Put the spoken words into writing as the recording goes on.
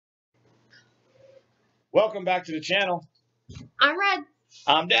Welcome back to the channel. I'm Red.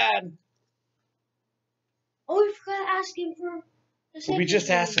 I'm Dad. Oh, we forgot to ask him for the Well, we just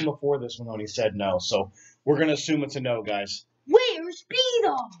asked him before this one and he said no, so we're going to assume it's a no, guys. Where's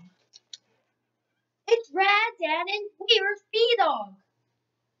Speed-Dog? It's Red, Dad, and where's Speed-Dog?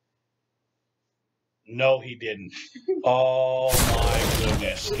 No, he didn't. Oh, my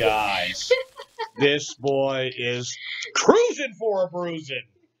goodness, guys. This boy is cruising for a bruising.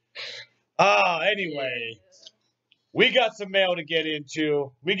 Anyway, we got some mail to get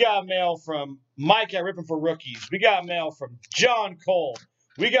into. We got mail from Mike at Rippin for Rookies. We got mail from John Cole.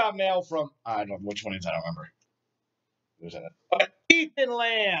 We got mail from, I don't know which one is, I don't remember. Who's in it? Ethan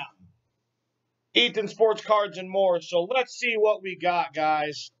Lamb. Ethan Sports Cards and more. So let's see what we got,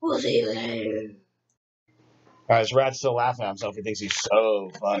 guys. We'll see you later. Guys, Rad's still laughing at himself. He thinks he's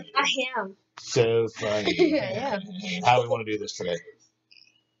so funny. I am. So funny. I am. How do we want to do this today?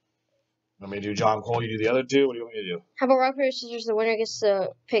 Want me to do John Cole? You do the other two? What do you want me to do? How about rock, paper, scissors? The winner gets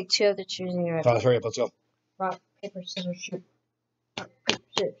to pick two of the choosing your Let's hurry up. Let's go. Rock, paper, scissors, shoot. Rock, paper,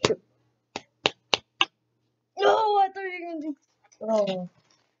 scissors, shoot. No, I thought you were going to do... Oh.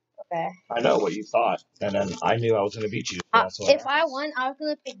 Okay. I know what you thought, and then I knew I was going to beat you. That's what if I won, I was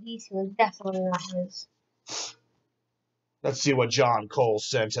going to pick these ones. Definitely not his. Let's see what John Cole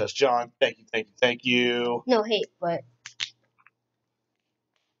sent us. John, thank you, thank you, thank you. No hate, but...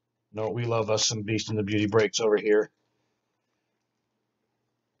 No, we love us some Beast in the Beauty breaks over here.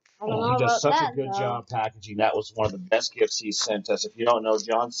 I don't know He does about such that, a good though. job packaging. That was one of the best gifts he sent us. If you don't know,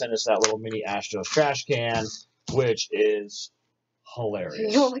 John sent us that little mini Astros trash can, which is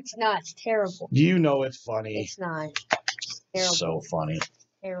hilarious. No, it's not. It's terrible. You know it's funny. It's not. It's terrible. So funny.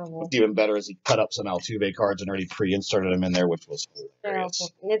 Terrible. It's even better as he cut up some Altuve cards and already pre-inserted them in there, which was hilarious.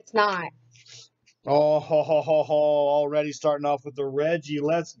 Terrible. It's not. Oh, ho, ho, ho, ho. Already starting off with the Reggie.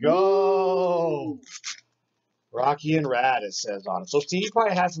 Let's go. Rocky and Rad, it says on it. So, Steve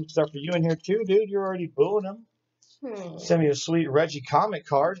probably has some stuff for you in here, too, dude. You're already booing him. Send me a sweet Reggie comic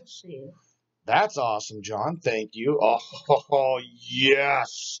card. Let's see. That's awesome, John. Thank you. Oh,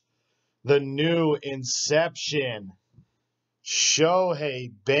 yes. The new Inception.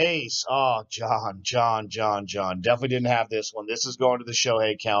 Shohei base. Oh, John. Definitely didn't have this one. This is going to the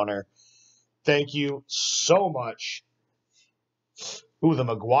Shohei counter. Thank you so much. Ooh, the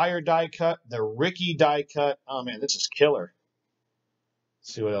McGuire die cut. The Ricky die cut. Oh, man, this is killer.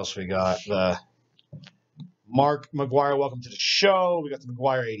 Let's see what else we got. The Mark McGuire, welcome to the show. We got the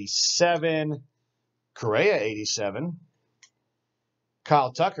McGuire 87. Correa 87.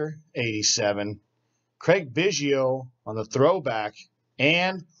 Kyle Tucker 87. Craig Biggio on the throwback.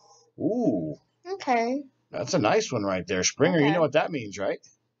 And, ooh. Okay. That's a nice one right there. Springer, Okay. You know what that means, right?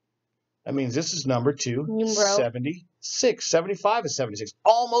 That means this is number 276. 75 is 76.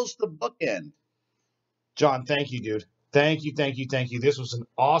 Almost the bookend. John, thank you, dude. Thank you. This was an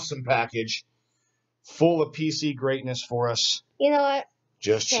awesome package. Full of PC greatness for us. You know what?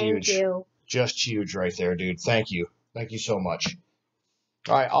 Just Thank huge. you. Just huge right there, dude. Thank you. Thank you so much.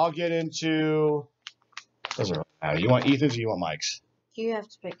 All right, I'll get into... Doesn't really matter. You want Ethan's or you want Mike's? You have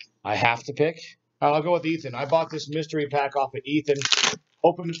to pick. I have to pick? All right, I'll go with Ethan. I bought this mystery pack off of Ethan.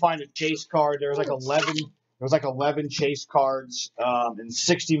 Hoping to find a chase card. There was like 11. There was like 11 chase cards and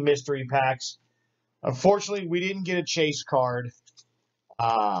 60 mystery packs. Unfortunately, we didn't get a chase card.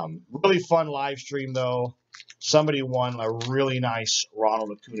 Really fun live stream though. Somebody won a really nice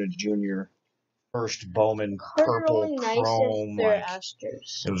Ronald Acuna Jr. first Bowman purple chrome.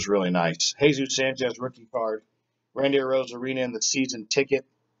 It was really nice. Jesus Sanchez rookie card. Randy Rosarina in the season ticket.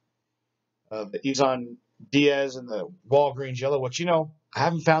 He's on Diaz in the Walgreens yellow, which, you know, I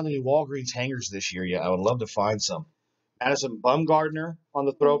haven't found any Walgreens hangers this year yet. I would love to find some. Madison Bumgarner on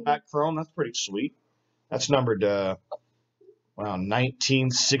the throwback chrome. That's pretty sweet. That's numbered,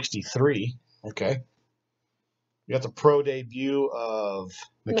 1963. Okay. You got the pro debut of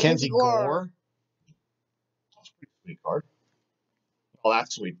Mackenzie Gore. That's a pretty sweet card. Oh,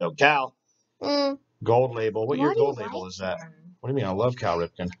 that's sweet, though. Cal. Gold label. What year gold label is that? What do you mean? I love Cal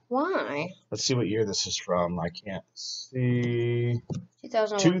Ripken. Why? Let's see what year this is from. I can't see.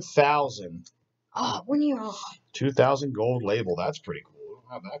 2000. Oh, 1 year old. 2000 gold label. That's pretty cool. We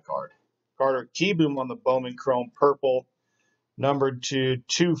don't have that card. Carter Keyboom on the Bowman Chrome purple. Numbered to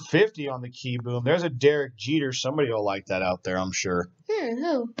 250 on the Keyboom. There's a Derek Jeter. Somebody will like that out there, I'm sure.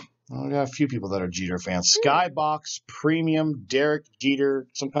 Who? Well, we got a few people that are Jeter fans. Skybox Premium Derek Jeter.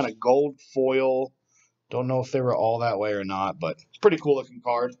 Some kind of gold foil. Don't know if they were all that way or not, but it's a pretty cool looking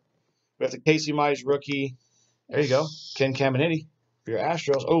card. We have the Casey Mize rookie. There you go. Ken Caminiti for your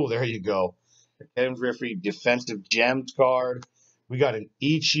Astros. Oh, there you go. Ken Griffey defensive gems card. We got an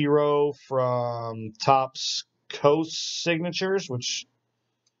Ichiro from Topps Coast Signatures, which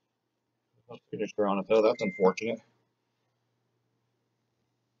no signature on it though. That's unfortunate.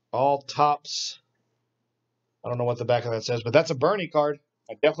 All Topps. I don't know what the back of that says, but that's a Bernie card.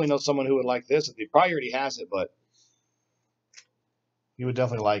 I definitely know someone who would like this. He probably already has it, but he would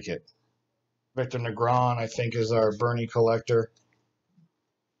definitely like it. Victor Negron, I think, is our Bernie collector.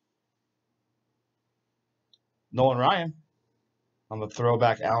 Nolan Ryan on the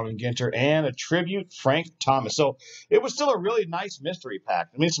throwback, Allen Ginter, and a tribute, Frank Thomas. So it was still a really nice mystery pack.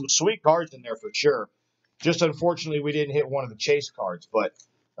 I mean, some sweet cards in there for sure. Just unfortunately, we didn't hit one of the chase cards, but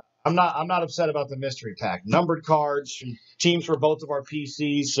I'm not upset about the mystery pack. Numbered cards from teams for both of our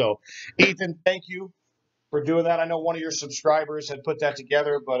PCs. So, Ethan, thank you for doing that. I know one of your subscribers had put that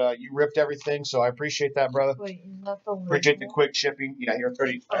together, but you ripped everything, so I appreciate that, brother. Wait, is that the Appreciate the quick shipping. Yeah, here,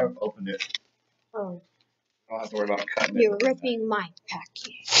 30. I opened it. Oh. I don't have to worry about cutting it. You're ripping my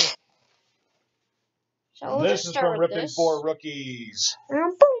package. So we'll This just is start from with Rippin this. 4 Rookies.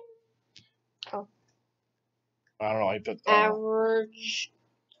 And boom. Oh. I don't know. I put Average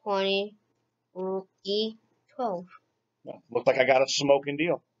 20, rookie 12. looked like I got a smoking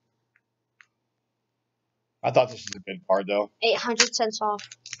deal. I thought this was a good card, though. 800 cents off.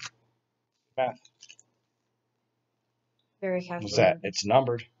 Math. Very calculated. What's that? It's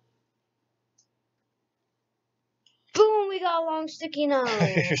numbered. Boom, we got a long sticky note.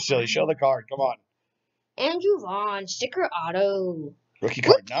 You're silly. Show the card. Come on. Andrew Vaughn, sticker auto. Rookie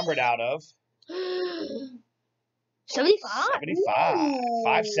card numbered out of 75? 75. Ooh.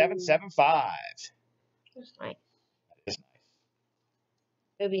 5775. That's nice. That is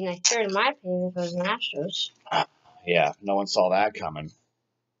It would be nicer, in my opinion, if it was an Astros. nice. Yeah, no one saw that coming.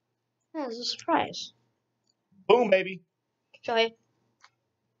 That was a surprise. Boom, baby. Joy.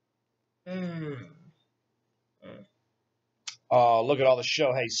 Oh, look at all the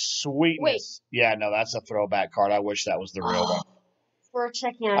Shohei sweetness. Wait. Yeah, no, that's a throwback card. I wish that was the real one. For a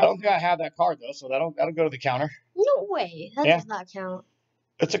second, I don't think I have that card, though, so that'll go to the counter. No way. That does not count.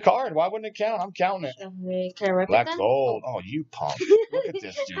 It's a card. Why wouldn't it count? I'm counting it. Can I rip Black it then? gold. Oh, you punk. Look at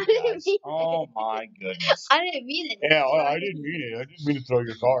this dude, guys. Oh, my goodness. I didn't mean it. Yeah, well, I didn't mean it. I didn't mean to throw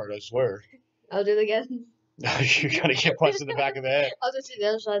your card, I swear. I'll do it again. You're going to get punched in the back of the head. I'll just do the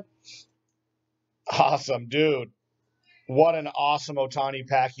other side. Awesome, dude. What an awesome Ohtani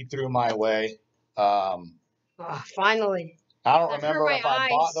pack you threw my way. Finally. I don't That remember hurt if my I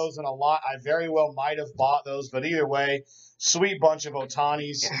bought eyes. those in a lot. I very well might have bought those, but either way, sweet bunch of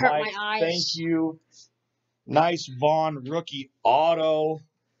Ohtanis. It hurt Mike, my eyes. thank you. Nice Vaughn rookie auto.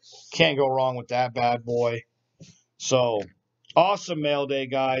 Can't go wrong with that bad boy. So, awesome mail day,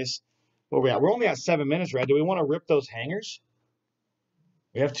 guys. Where we at? We're only at 7 minutes, right? Do we want to rip those hangers?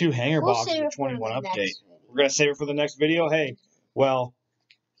 We have 2 hanger We'll boxes save for it for 21 the update. next video. We're going to save it for the next video. Hey, well,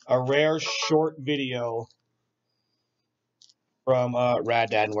 a rare short video from Rad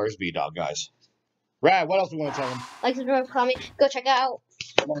Dad and Where's B-Dog, guys. Rad, what else do we want to tell them? Like, subscribe, comment, go check out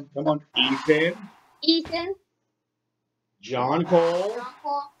Come on. Ethan, John Cole, John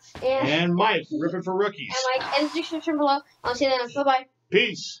Paul, and and Mike, Rippin for Rookies. Mike in the description below. I'll see you then. Bye-bye.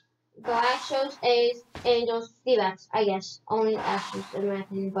 Peace. Go Astros, A's, Angels, D-backs, I guess. Only Astros in my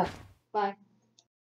opinion, but bye.